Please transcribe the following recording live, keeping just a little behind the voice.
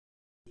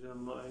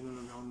الله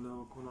أعيننا بعوننا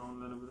وكون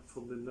عوننا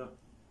بفضل الله.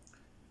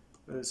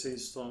 سيد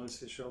السلطان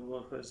سيد الشيخ عبد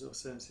الله فايز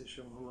الحسين سيد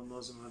الشيخ محمد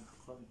ناظم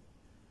الحقاني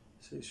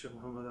سيد الشيخ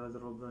محمد عادل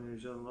الرباني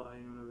رجال الله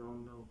أعيننا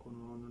بعوننا وكون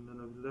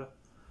عوننا بالله.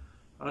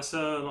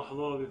 عسى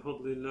نحظى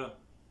بفضل الله.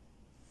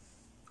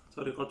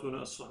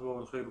 طريقتنا الصحبة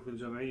والخير في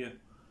الجمعية.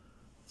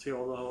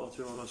 أطيعوا الله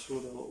وأطيعوا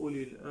رسوله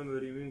وأولي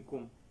الأمر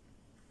منكم.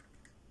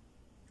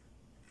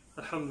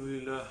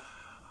 Alhamdulillah,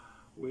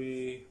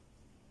 we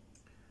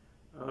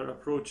are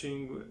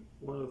approaching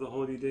one of the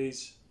holy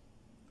days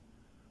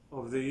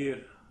of the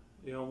year,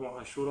 Yawm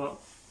Ashura.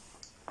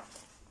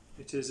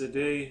 It is a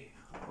day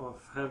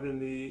of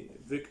heavenly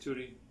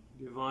victory,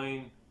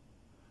 divine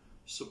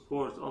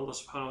support. Allah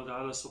subhanahu wa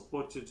ta'ala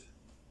supported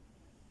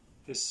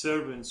His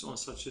servants on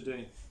such a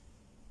day.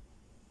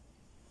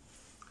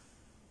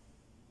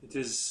 It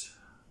is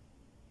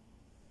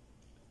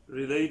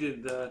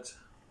related that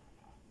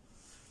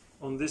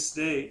on this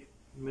day,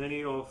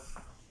 many of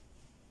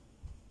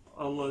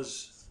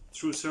Allah's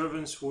true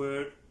servants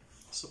were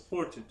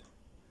supported.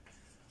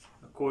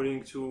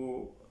 According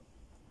to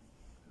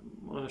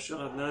Mawlana Shaykh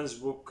Adnan's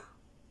book,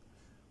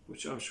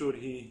 which I'm sure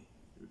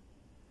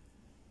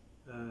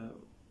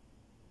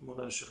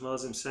Mawlana Shaykh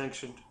Nazim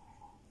sanctioned,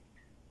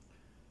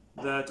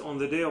 that on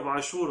the day of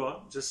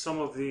Ashura, just some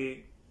of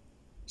the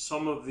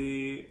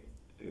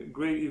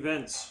great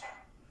events,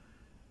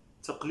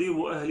 تقليب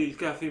أهل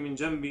الكهف من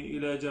جنب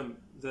إلى جنب,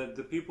 that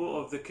the people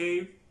of the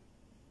cave,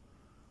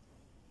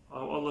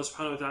 Allah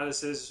subhanahu wa ta'ala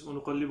says,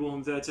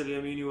 وَنُقَلِّبُهُمْ ذَاتَ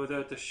الْيَمِينِ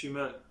وَذَاتَ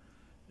الشِّمَالِ,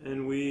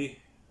 and we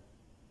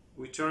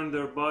turn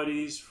their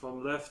bodies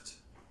from right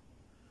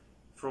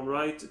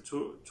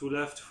to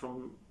left,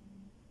 from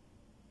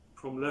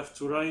left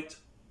to right,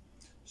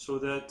 so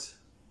that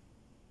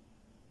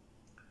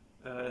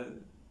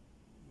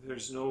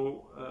there's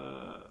no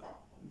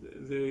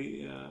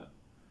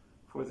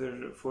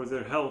for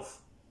their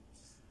health.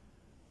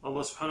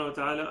 Allah subhanahu wa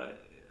ta'ala,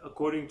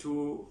 according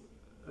to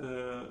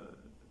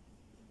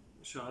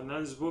Shaykh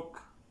Adnan's book,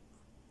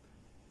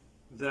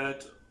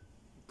 that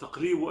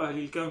تقليب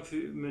أهل الكهف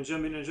من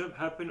جنب إلى جنب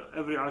happened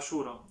every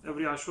Ashura.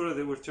 Every Ashura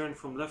they were turned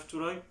from left to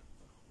right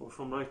or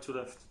from right to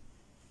left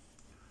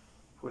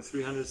for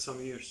 300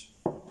 some years.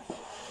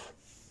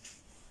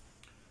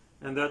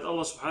 And that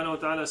Allah subhanahu wa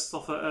ta'ala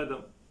اصطفى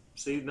Adam.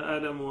 Sayyidina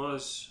Adam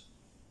was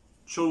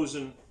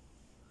chosen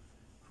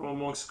from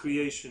amongst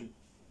creation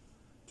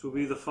to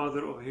be the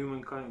father of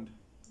humankind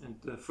and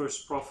the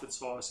first Prophet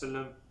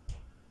ﷺ,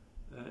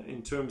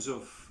 in terms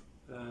of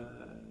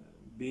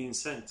being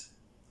sent,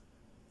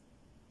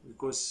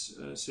 because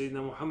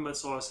Sayyidina Muhammad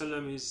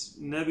ﷺ is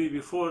Nabi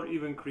before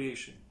even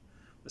creation.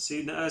 But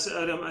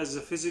Sayyidina Adam as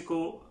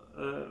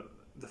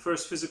the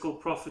first physical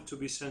prophet to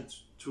be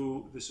sent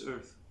to this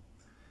earth.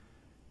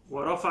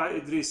 وَرَفَعَ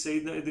Idris,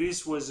 Sayyidina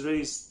Idris was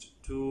raised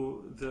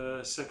to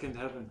the second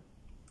heaven.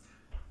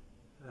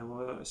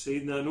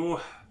 سيدنا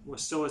نوح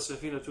واستوت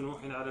سفينة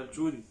نوح على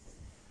الجود.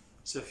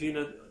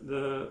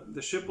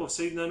 The ship of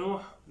Sayyidina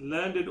Nuh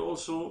landed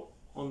also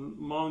on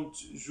Mount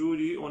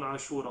Judi on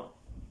Ashura.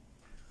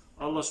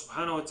 Allah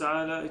subhanahu wa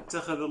ta'ala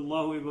اتخذ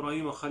الله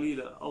إبراهيم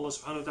خليلا. Allah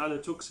subhanahu wa ta'ala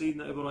took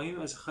Sayyidina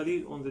Ibrahim as a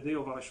Khalil on the day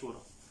of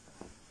Ashura.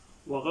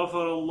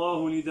 وغفر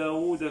الله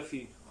لداود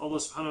فيه. Allah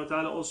subhanahu wa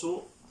ta'ala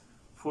also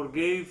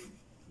forgave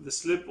the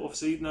slip of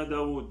Sayyidina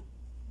Dawood.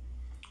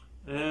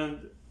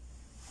 And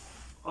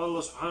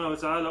Allah subhanahu wa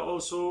ta'ala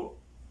also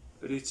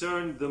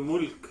returned the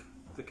mulk,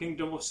 the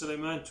kingdom of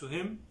Sulaiman, to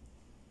him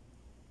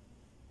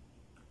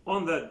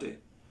on that day.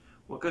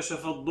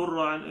 وَكَشَفَ الضُّرَّ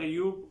عَنْ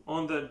أَيُّوبَ,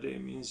 on that day,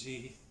 means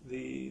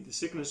the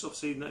sickness of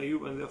Sayyidina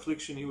Ayyub and the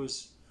affliction he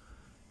was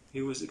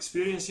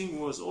experiencing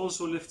was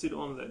also lifted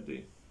on that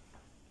day.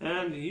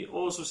 And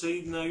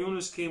Sayyidina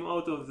Yunus came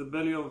out of the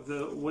belly of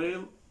the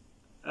whale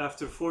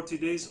after 40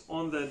 days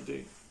on that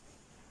day.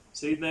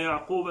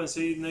 Sayyidina Yaqub and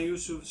Sayyidina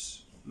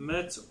Yusuf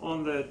met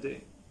on that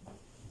day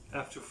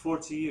after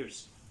 40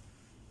 years.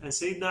 And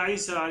Sayyidina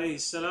Isa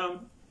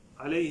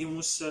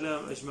alayhimus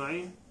salam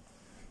ajma'in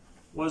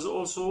was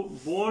also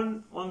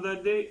born on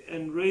that day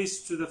and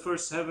raised to the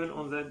first heaven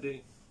on that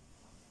day.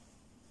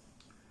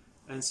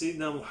 And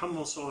Sayyidina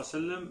Muhammad sallallahu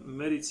alayhi wa sallam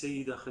married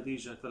Sayyida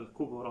Khadija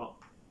al-Kubra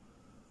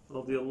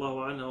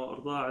radiyallahu anha wa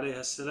ardaha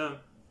alayha salam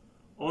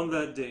on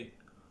that day.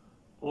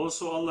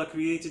 Also Allah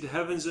created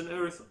heavens and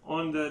earth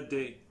on that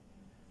day.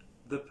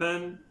 The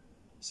pen,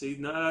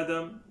 Sayyidina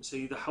Adam,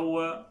 Sayyida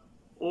Hawa,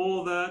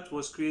 all that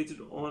was created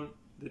on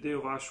the day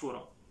of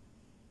Ashura.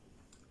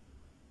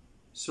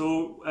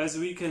 So as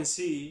we can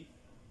see,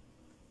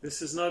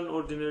 this is not an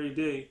ordinary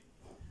day.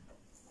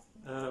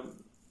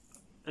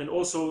 And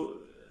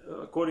also,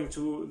 according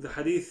to the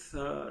hadith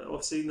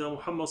of Sayyidina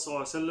Muhammad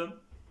sallallahu alaihi wasallam,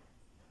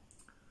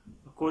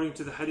 according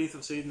to the hadith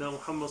of Sayyidina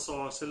Muhammad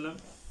sallallahu alaihi wasallam,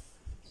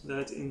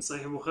 that in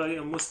Sahih Bukhari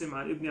and Muslim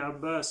عن Ibn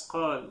Abbas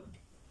قال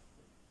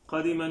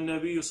قدم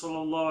النبي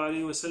صلى الله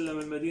عليه وسلم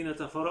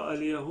المدينة فرأى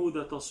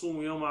اليهود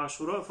تصوم يوم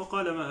عاشوراء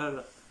فقال ما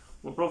هذا.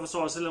 When Prophet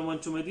ﷺ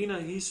went to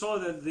Medina, he saw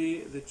that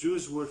the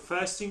Jews were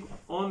fasting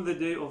on the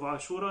day of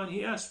Ashura, and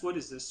he asked, what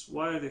is this?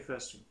 Why are they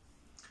fasting?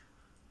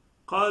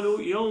 قالوا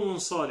يوم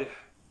صالح.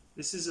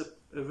 This is a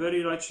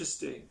very righteous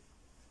day.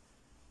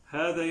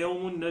 هذا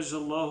يوم نجى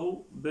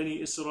الله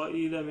بني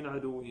إسرائيل من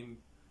عدوهم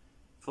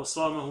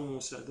فصامه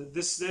موسى. That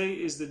this day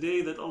is the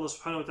day that Allah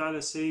subhanahu wa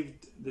ta'ala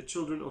saved the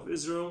children of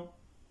Israel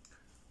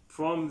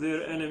from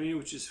their enemy,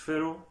 which is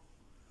Pharaoh.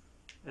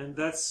 And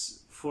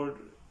that's for,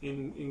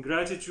 in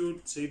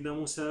gratitude, Sayyidina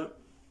Musa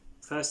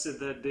fasted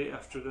that day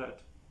after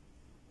that.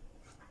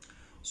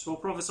 So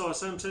Prophet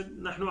ﷺ said,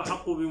 نحن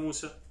أحق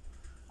بموسى.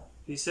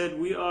 He said,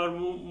 we are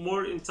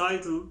more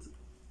entitled.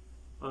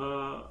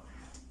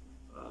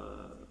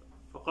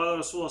 فقال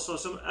رسول الله صلى الله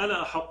عليه وسلم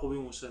أنا أحق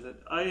بموسى.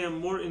 That I am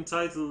more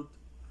entitled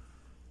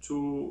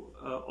to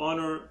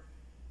honor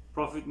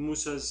Prophet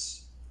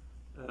Musa's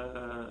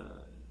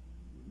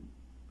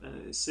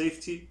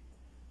safety.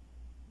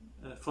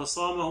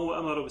 فصامه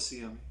وأمر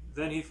بصيامه.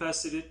 Then he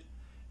fasted it,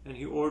 and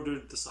he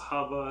ordered the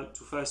Sahaba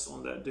to fast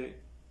on that day.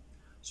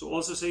 So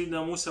also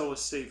Sayyidina Musa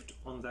was saved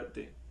on that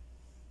day.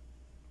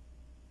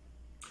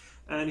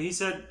 And he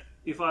said,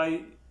 if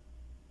I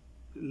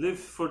live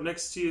for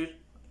next year,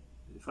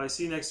 if I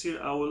see next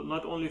year, I will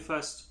not only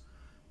fast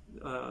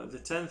the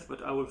 10th,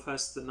 but I will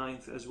fast the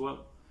 9th as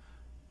well.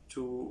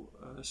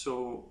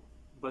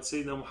 But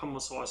Sayyidina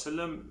Muhammad sallallahu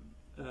alaihi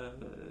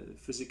wasallam,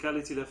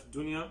 physicality left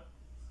dunya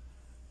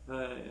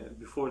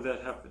before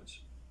that happens.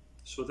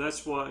 So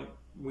that's why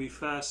we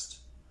fast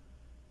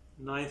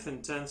 9th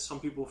and 10th. Some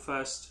people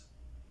fast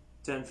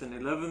 10th and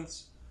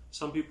 11th.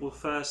 Some people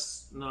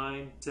fast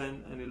 9,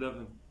 10 and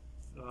 11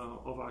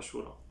 of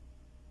Ashura.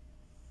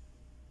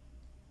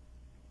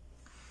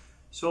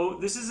 So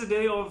this is a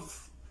day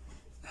of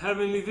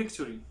heavenly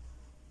victory.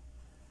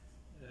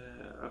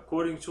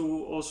 According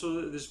to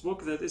also this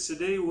book, that it's a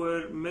day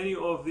where many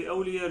of the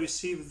awliya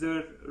received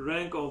their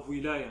rank of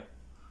wilayah.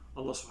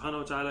 Allah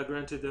subhanahu wa ta'ala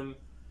granted them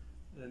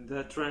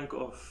that rank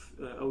of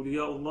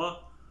awliyaullah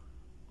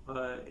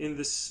in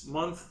this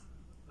month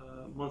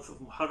of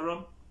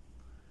Muharram.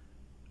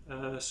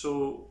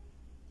 So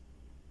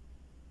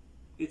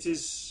it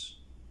is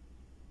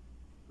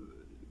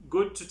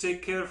good to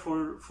take care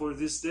for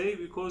this day,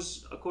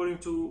 because according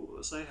to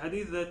Sahih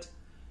Hadith, that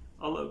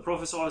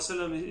Prophet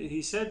ﷺ,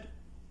 he said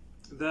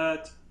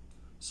that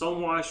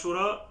صوم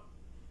عاشوراء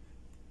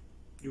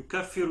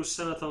يكفر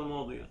السنة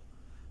الماضية.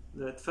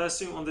 That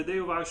fasting on the day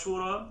of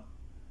Ashura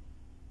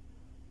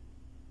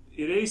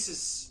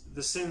erases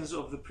the sins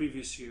of the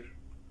previous year.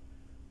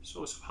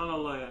 So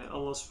subhanallah,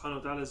 Allah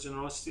subhanahu wa ta'ala's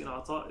generosity and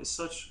ata is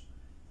such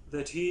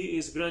that He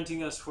is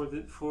granting us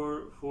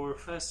for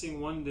fasting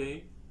one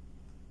day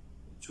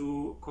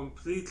to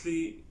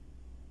completely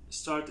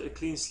start a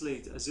clean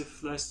slate, as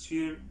if last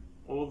year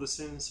all the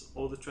sins,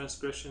 all the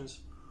transgressions,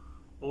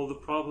 all the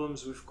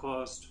problems we've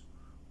caused,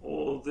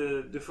 all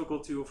the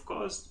difficulty we've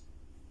caused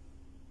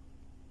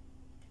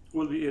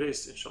will be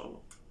erased, inshallah.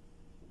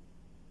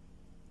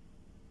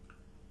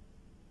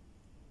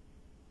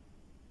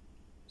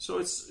 So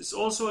it's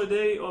also a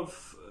day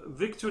of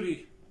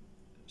victory.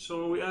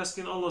 So we ask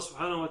in Allah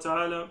subhanahu wa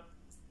ta'ala,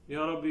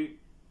 Ya Rabbi,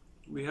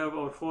 we have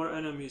our 4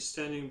 enemies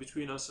standing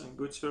between us and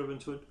good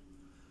servanthood,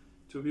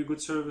 to be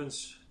good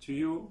servants to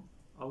you,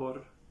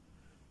 our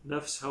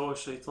nafs, hawa,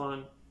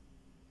 shaitan,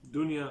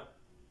 dunya,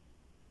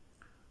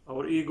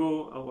 our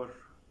ego, our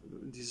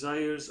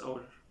desires,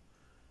 our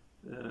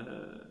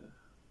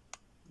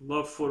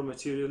love for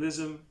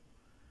materialism,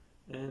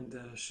 and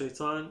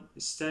shaitan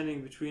is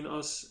standing between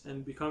us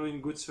and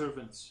becoming good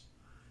servants,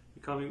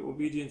 becoming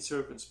obedient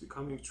servants,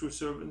 becoming true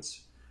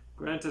servants.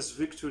 Grant us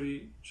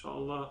victory,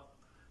 inshallah,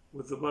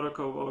 with the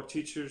barakah of our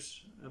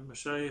teachers and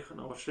mashayikh and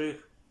our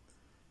shaykh,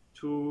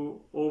 to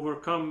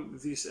overcome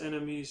these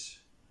enemies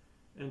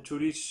and to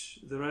reach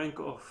the rank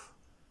of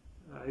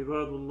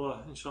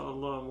ibadullah,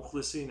 inshallah,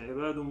 mukhlisin,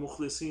 ibadun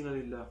mukhlisina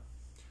lillah,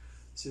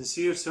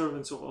 sincere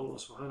servants of Allah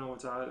subhanahu wa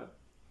ta'ala,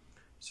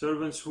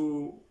 servants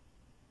who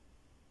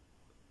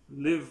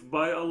live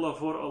by Allah,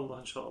 for Allah,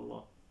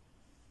 inshallah.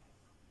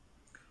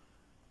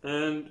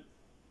 And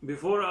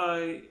before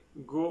I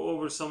go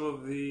over some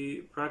of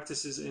the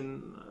practices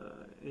in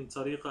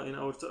tariqah, in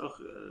our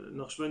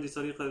Naqshbandi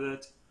tariqah,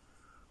 that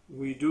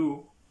we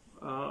do,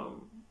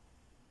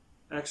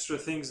 extra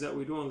things that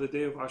we do on the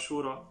day of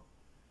Ashura,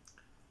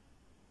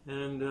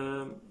 and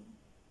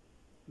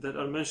that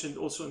are mentioned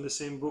also in the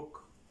same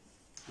book.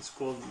 It's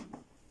called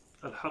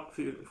Al-Haq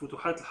fi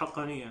Futuhat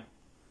Al-Haqqaniyah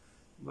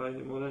by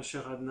Mawlana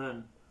Shaykh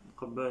Adnan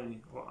Qabbani,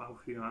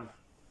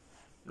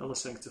 may Allah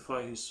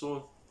sanctify his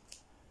soul.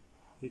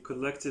 He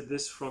collected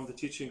this from the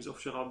teachings of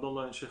Shaykh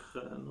Abdullah and Shaykh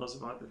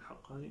Nazim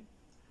al-Haqqani.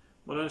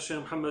 Mawlana Shaykh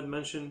Muhammad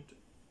mentioned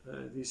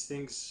these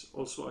things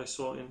also. I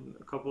saw in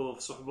a couple of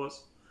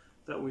suhbas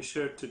that we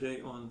shared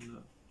today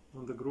on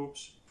the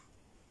groups.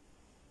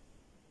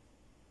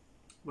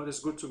 But it's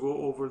good to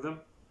go over them,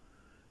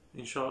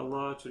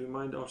 inshallah, to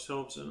remind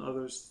ourselves and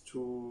others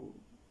to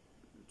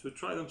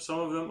try them. Some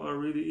of them are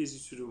really easy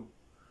to do.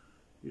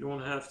 You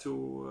don't have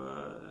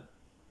to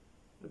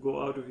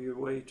go out of your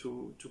way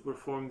to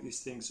perform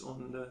these things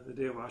on the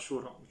day of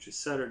Ashura, which is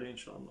Saturday,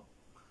 inshallah.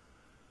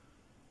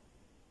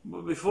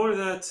 But before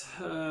that,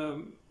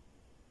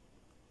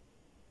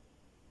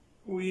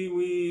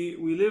 we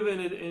live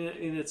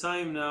in a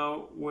time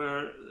now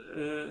where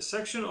a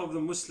section of the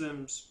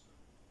Muslims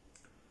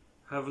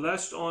have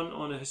latched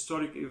on a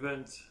historic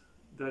event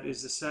that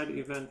is a sad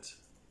event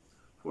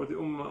for the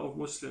Ummah of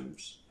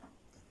Muslims,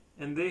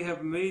 and they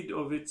have made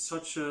of it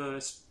such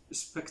a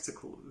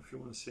spectacle, if you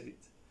want to say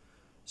it,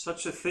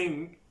 such a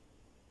thing,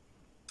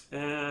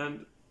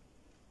 and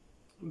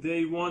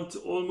they want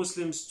all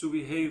Muslims to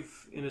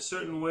behave in a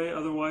certain way,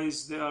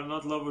 otherwise they are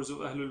not lovers of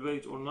Ahlul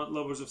Bayt or not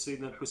lovers of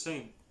Sayyidina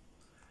al-Hussein.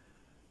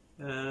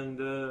 And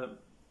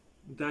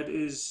that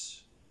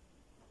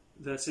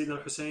Sayyidina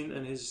al-Hussein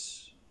and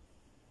his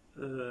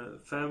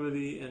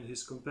family and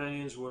his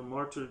companions were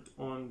martyred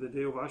on the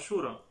day of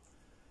Ashura.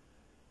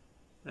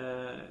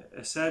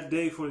 A sad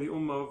day for the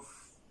Ummah of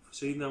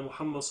Sayyidina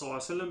Muhammad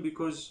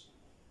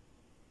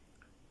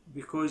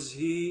because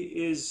he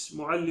is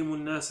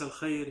Muallimun Nas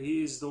al-Khair.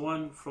 He is the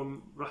one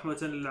from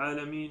Rahmatan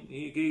al-Alameen.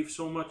 He gave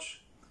so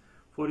much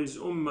for his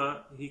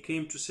Ummah. He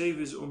came to save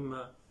his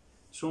Ummah.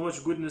 So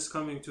much goodness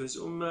coming to his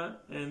Ummah,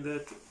 and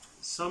that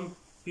some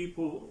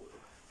people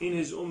in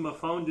his Ummah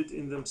found it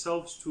in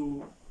themselves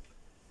to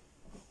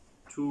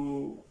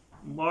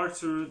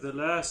martyr the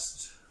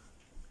last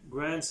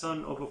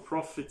grandson of a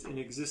prophet in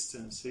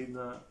existence,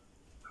 Sayyidina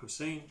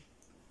Hussein,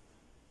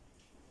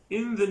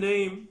 in the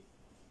name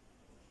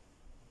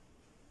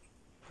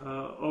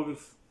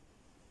of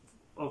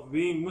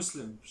being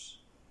Muslims,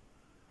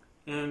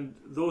 and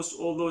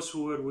all those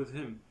who were with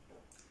him.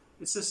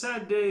 It's a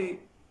sad day.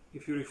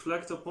 If you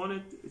reflect upon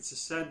it, it's a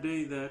sad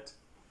day that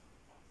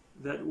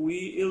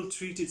we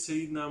ill-treated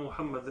Sayyidina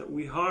Muhammad, that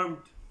we harmed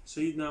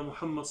Sayyidina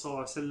Muhammad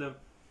ﷺ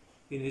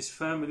in his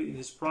family, in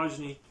his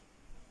progeny,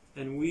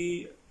 and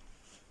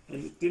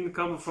it didn't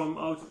come from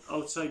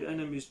outside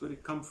enemies, but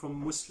it come from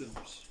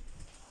Muslims.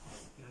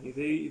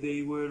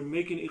 They were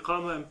making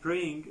iqamah and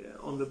praying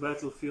on the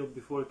battlefield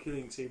before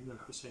killing Sayyidina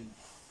Hussein.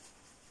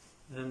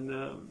 And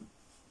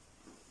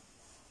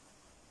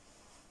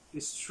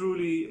it's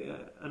truly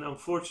an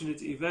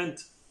unfortunate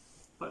event,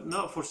 but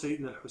not for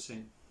Sayyidina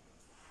Hussein.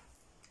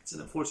 It's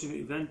an unfortunate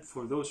event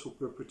for those who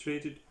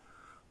perpetrated,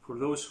 for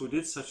those who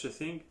did such a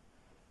thing.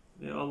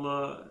 May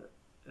Allah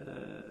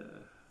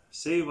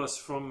save us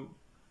from,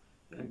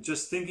 and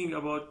just thinking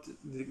about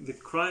the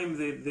crime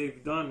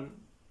they've done.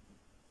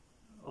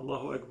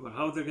 Allahu Akbar,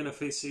 how they're going to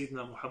face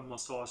Sayyidina Muhammad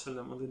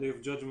ﷺ on the Day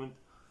of Judgment,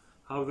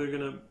 how they're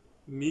going to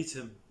meet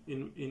him,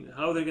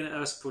 how they're going to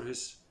ask for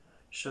his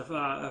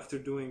shafa'ah after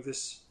doing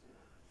this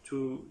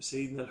to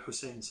Sayyidina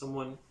al-Hussein,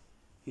 someone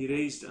he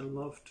raised and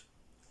loved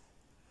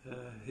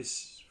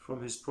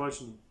from his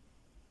progeny.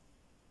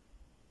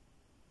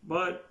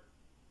 But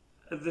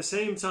at the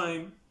same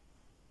time,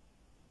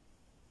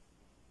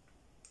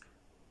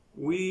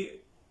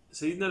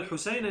 Sayyidina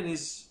al-Hussein and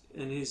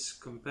his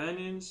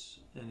companions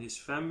and his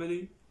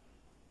family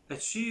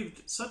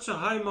achieved such a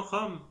high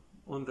maqam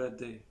on that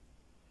day.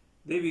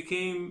 They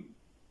became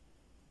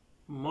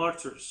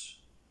martyrs.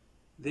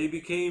 They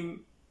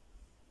became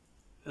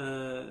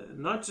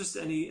not just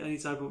any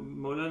type of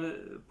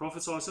Mawlana.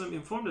 Prophet ﷺ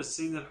informed us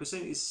Sayyidina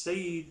al-Hussein is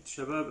Sayyid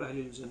Shabab Ahl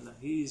al-Jannah.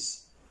 He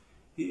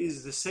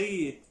is the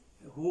Sayyid.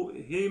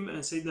 Him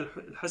and Sayyidina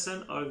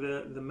al-Hasan are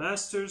the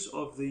masters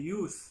of the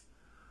youth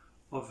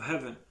of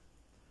heaven.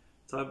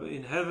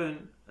 In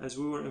heaven, as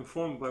we were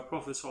informed by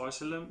Prophet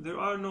ﷺ, there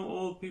are no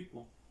old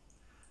people.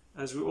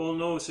 As we all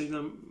know,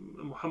 Sayyidina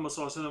Muhammad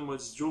ﷺ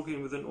was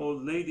joking with an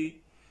old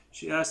lady.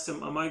 She asked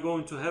him, am I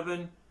going to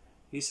heaven?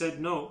 He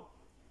said, no.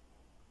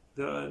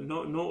 There are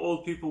no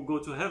old people go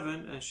to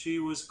heaven. And she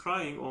was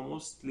crying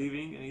almost,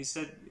 leaving. And he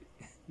said,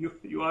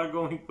 you are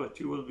going, but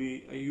you will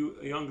be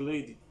a young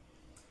lady.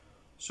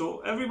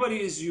 So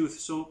everybody is youth.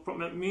 So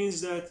that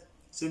means that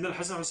Sayyidina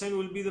al-Hasan Hussein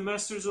will be the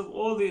masters of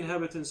all the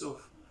inhabitants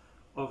of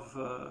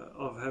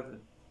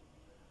heaven.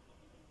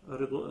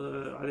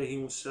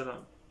 Alayhimus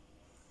salam.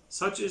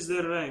 Such is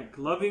their rank.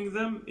 Loving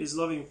them is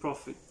loving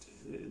Prophet.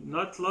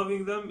 Not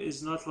loving them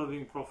is not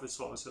loving Prophet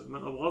ﷺ.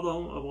 Man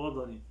abghadahum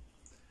abghadani.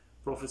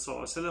 Prophet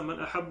ﷺ. Man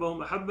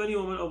ahabbahum ahabbani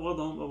wa man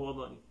abghadahum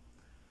abghadani.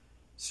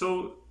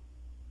 So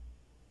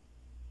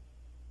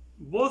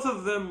both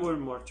of them were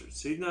martyred.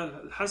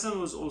 Sayyidina al-Hasan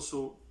was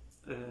also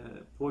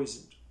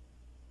poisoned.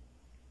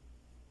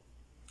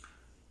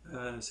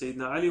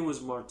 Sayyidina Ali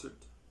was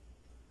martyred.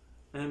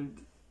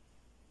 And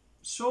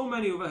so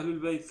many of Ahlul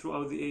Bayt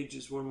throughout the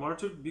ages were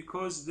martyred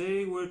because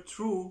they were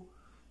true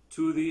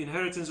to the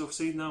inheritance of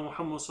Sayyidina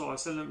Muhammad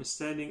ﷺ,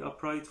 standing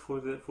upright for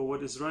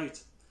what is right.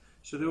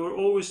 So they were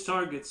always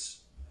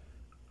targets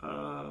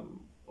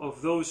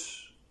of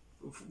those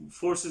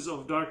forces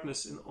of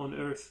darkness on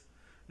earth,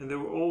 and they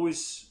were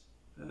always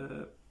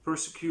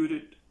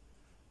persecuted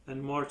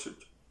and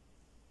martyred.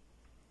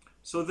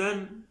 So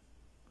then,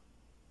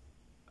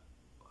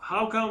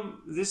 how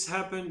come this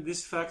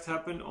fact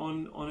happened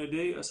on a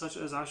day such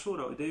as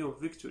Ashura, a day of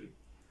victory?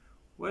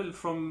 Well,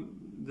 from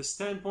the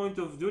standpoint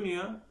of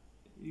dunya,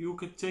 you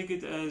could take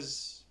it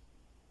as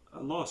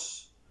a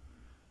loss.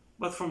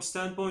 But from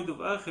standpoint of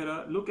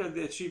akhirah, look at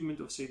the achievement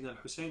of Sayyidina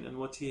al-Hussein and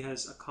what he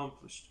has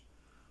accomplished.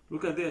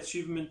 Look at the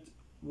achievement,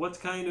 what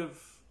kind of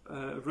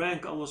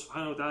rank Allah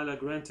subhanahu wa ta'ala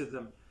granted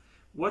them.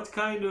 What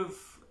kind of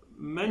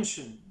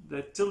mention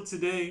that till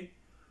today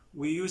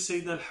we use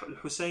Sayyidina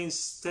al-Hussein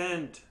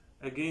stand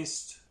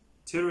against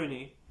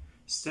tyranny,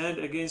 stand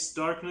against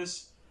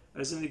darkness,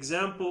 as an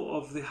example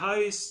of the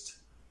highest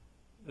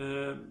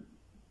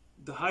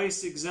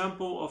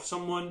example of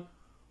someone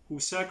who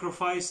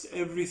sacrificed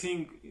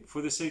everything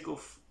for the sake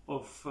of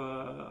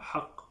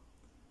haqq.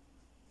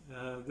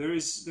 There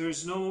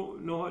is no,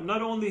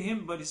 not only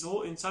him, but his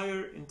whole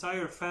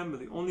entire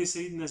family. Only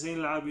Sayyidina Zayn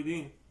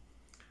al-Abidin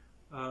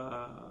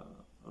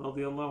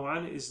radiyallahu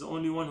anhu is the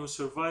only one who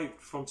survived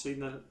from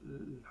Sayyidina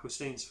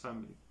al-Hussein's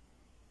family.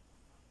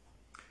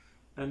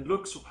 And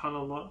look,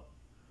 subhanallah,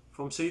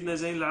 from Sayyidina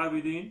Zayn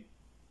al-Abidin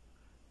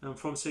and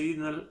from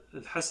Sayyidina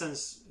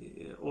al-Hassan's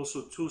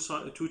also two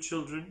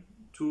children,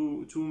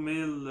 two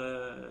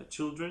male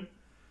children.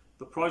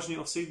 The progeny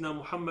of Sayyidina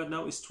Muhammad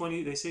now is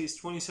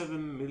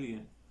 27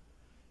 million.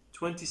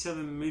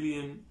 27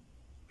 million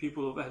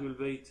people of Ahlul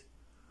Bayt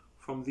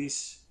from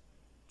these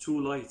two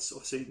lights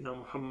of Sayyidina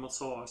Muhammad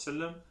sallallahu alaihi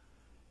wasallam.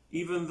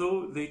 Even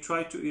though they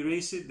tried to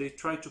erase it, they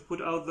tried to put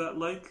out that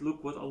light,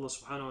 look what Allah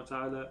subhanahu wa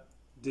ta'ala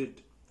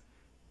did.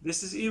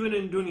 This is even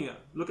in dunya.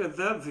 Look at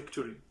that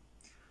victory.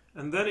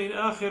 And then in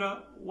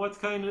akhirah, what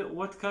kind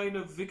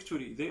of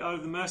victory? They are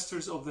the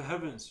masters of the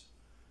heavens.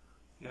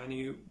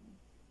 Yani,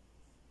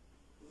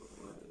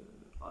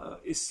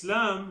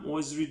 Islam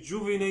was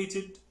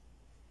rejuvenated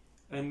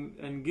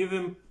and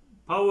given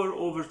power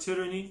over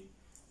tyranny.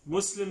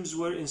 Muslims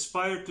were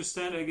inspired to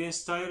stand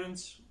against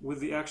tyrants with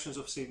the actions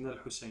of Sayyidina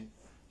al-Hussein.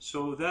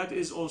 So that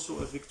is also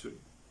a victory.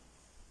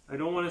 I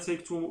don't want to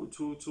take too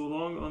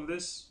long on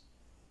this,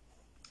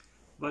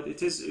 but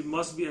it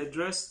must be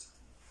addressed,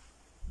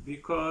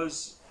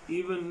 because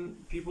even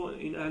people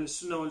in Ahl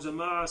Sunnah wal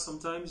Jama'ah,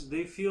 sometimes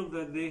they feel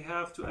that they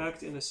have to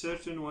act in a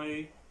certain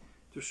way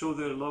to show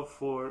their love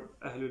for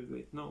Ahlul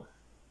Bayt. No.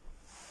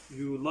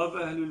 You love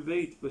Ahlul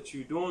Bayt, but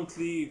you don't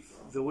leave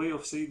the way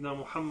of Sayyidina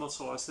Muhammad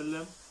sallallahu alaihi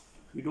wasallam.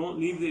 You don't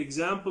leave the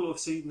example of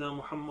Sayyidina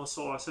Muhammad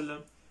sallallahu alaihi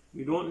wasallam.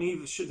 You don't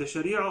leave the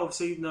Sharia of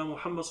Sayyidina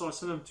Muhammad sallallahu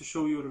alaihi wasallam to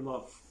show your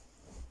love.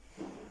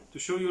 To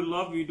show your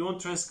love, you don't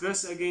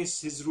transgress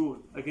against his rule,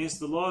 against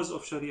the laws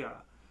of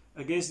Sharia,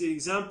 against the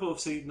example of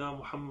Sayyidina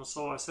Muhammad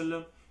sallallahu alaihi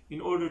wasallam,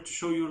 in order to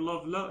show your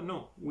love.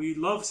 No, we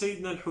love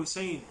Sayyidina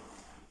al-Hussein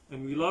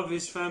and we love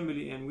his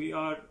family, and we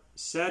are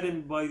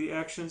saddened by the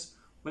actions,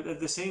 but at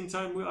the same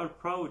time we are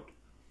proud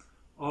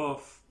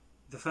of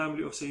the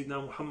family of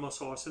Sayyidina Muhammad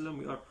sallallahu alaihi wasallam.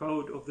 We are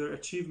proud of their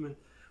achievement.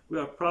 We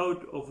are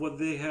proud of what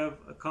they have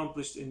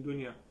accomplished in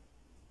dunya,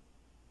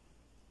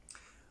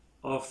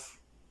 of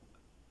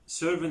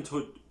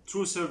servanthood,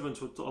 true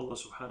servanthood to Allah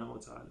subhanahu wa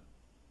ta'ala.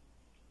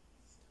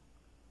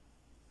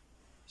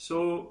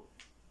 So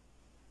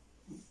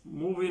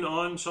moving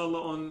on,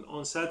 inshallah,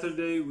 on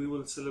Saturday we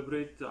will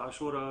celebrate the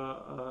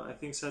Ashura. I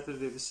think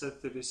Saturday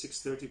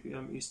 6:30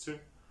 p.m. Eastern.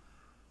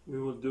 We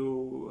will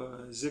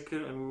do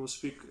zikr, and we will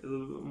speak a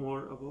little bit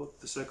more about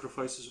the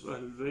sacrifices of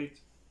Ahlul Bayt.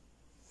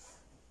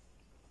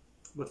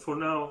 But for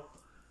now,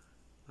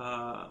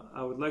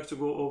 I would like to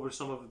go over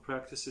some of the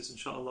practices,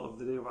 inshallah, of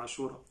the day of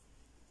Ashura.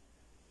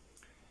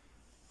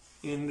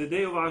 In the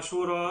day of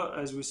Ashura,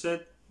 as we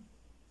said,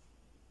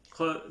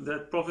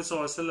 that Prophet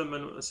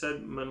ﷺ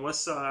said, "Man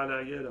wassa'a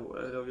ala yadahu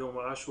ahlahu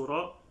yawma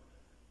Ashura,"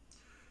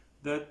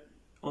 that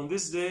on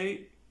this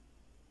day,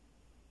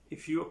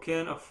 if you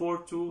can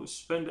afford to,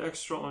 spend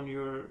extra on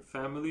your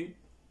family,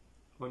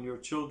 on your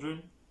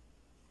children,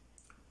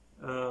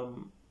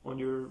 on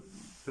your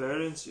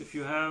parents, if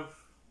you have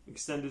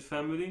extended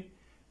family,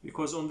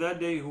 because on that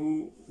day,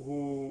 who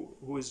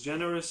is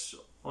generous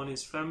on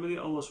his family,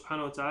 Allah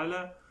subhanahu wa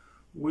ta'ala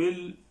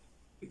will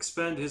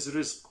expand his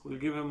rizq, will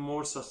give him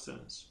more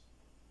sustenance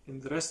in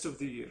the rest of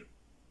the year.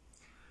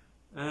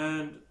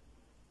 And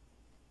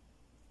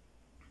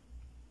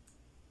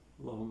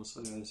Allahumma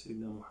salli ala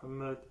Sayyidina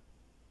Muhammad.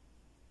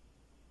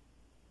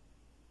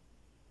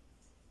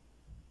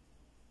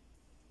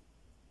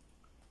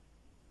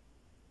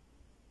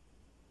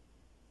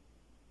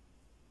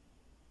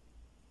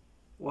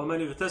 وَمَنْ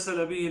اغْتَسَلَ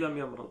بِهِ لَمْ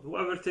يَمْرَضْ.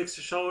 Whoever takes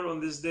a shower on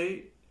this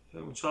day,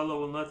 inshallah,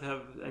 will not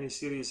have any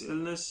serious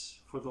illness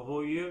for the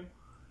whole year,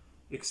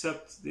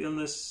 except the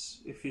illness,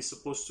 if he's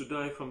supposed to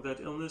die from that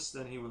illness,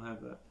 then he will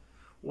have that.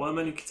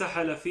 وَمَنْ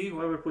اكْتَحَلَ فِيهِ.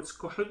 Whoever puts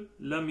kuhl,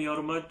 لَمْ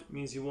يَرْمَدْ,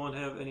 means he won't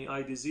have any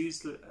eye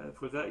disease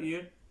for that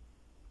year.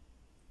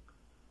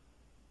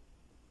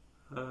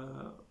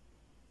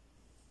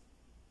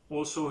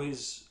 Also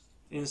his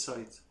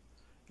insight.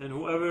 And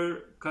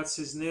whoever cuts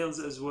his nails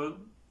as well,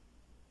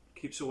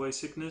 keeps away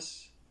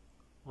sickness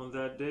on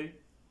that day.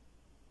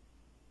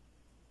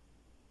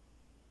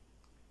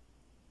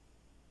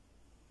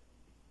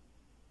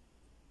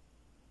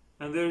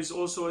 And there is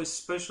also a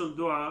special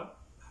dua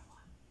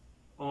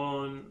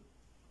on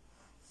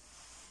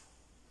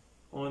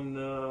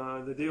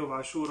the day of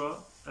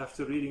Ashura,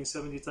 after reading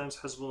 70 times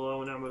Hasbunallah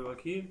wa ni'mal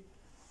wakeel.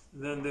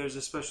 Then there's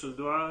a special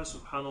dua,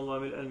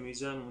 Subhanallah mil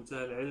al-mizan,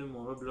 muntaha al-ilm,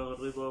 wa mablagh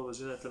al-rida, wa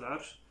zinat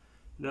al-arsh,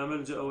 لا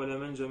ملجأ ولا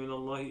منجى من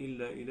الله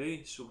إلا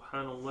إليه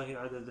سبحان الله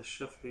عدد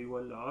الشفع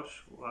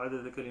والعرش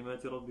وعدد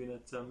كلمات ربنا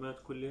التامات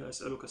كلها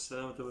أسألك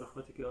السلامة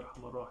برحمتك يا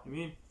أرحم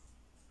الراحمين.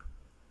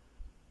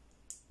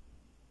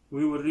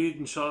 We will read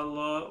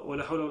inshallah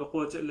ولا حول ولا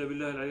قوة إلا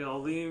بالله العلي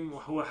العظيم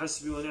وهو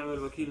حسبي ونعم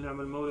الوكيل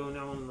نعم المولى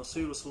ونعم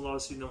النصير وصلى الله على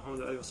سيدنا محمد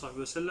وآله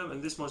وصحبه وسلم.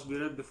 And this must be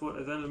read before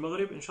Adhan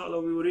al-Maghrib.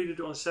 Inshallah we will read it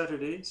on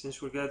Saturday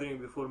since we're gathering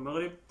before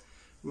Maghrib.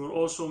 We will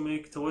also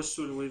make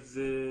tawassul with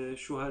the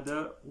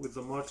shuhada, with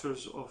the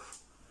martyrs of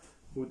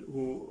with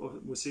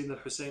Sayyidina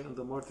al-Hussein and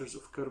the martyrs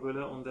of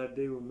Karbala. On that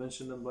day we'll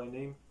mention them by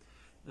name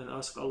and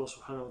ask Allah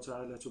subhanahu wa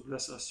ta'ala to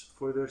bless us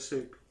for their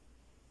sake.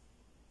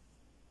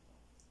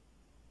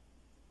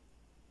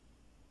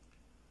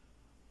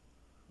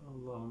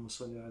 Allahumma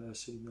salli ala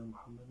Sayyidina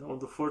Muhammad. On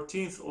the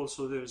 14th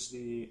also there's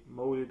the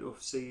Mawlid of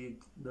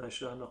Sayyidina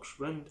Shah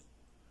Naqshband,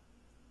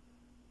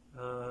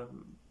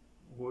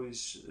 who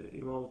is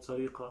Imam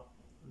Tariqa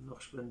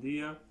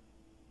Naqshbandiya,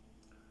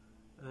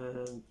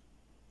 and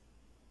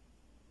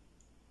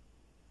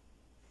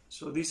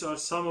so these are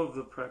some of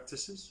the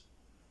practices.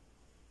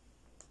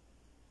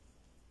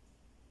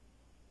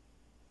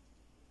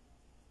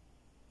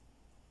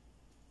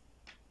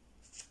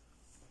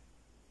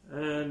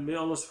 And may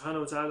Allah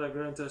subhanahu wa ta'ala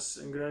grant us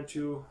and grant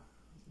you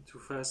to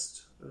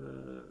fast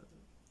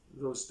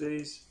those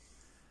days.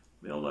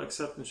 May Allah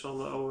accept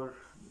inshallah our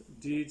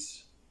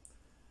deeds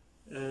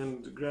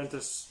and grant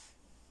us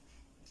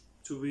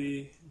to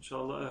be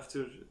inshallah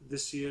after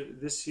this year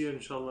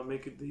inshallah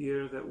make it the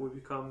year that we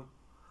become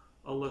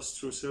Allah's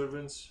true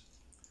servants,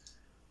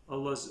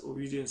 Allah's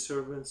obedient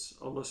servants,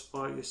 Allah's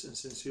pious and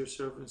sincere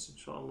servants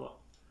inshallah.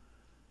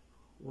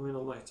 ومن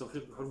الله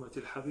التوفيق بحرمة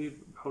الحبيب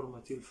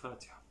بحرمة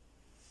الفاتحة.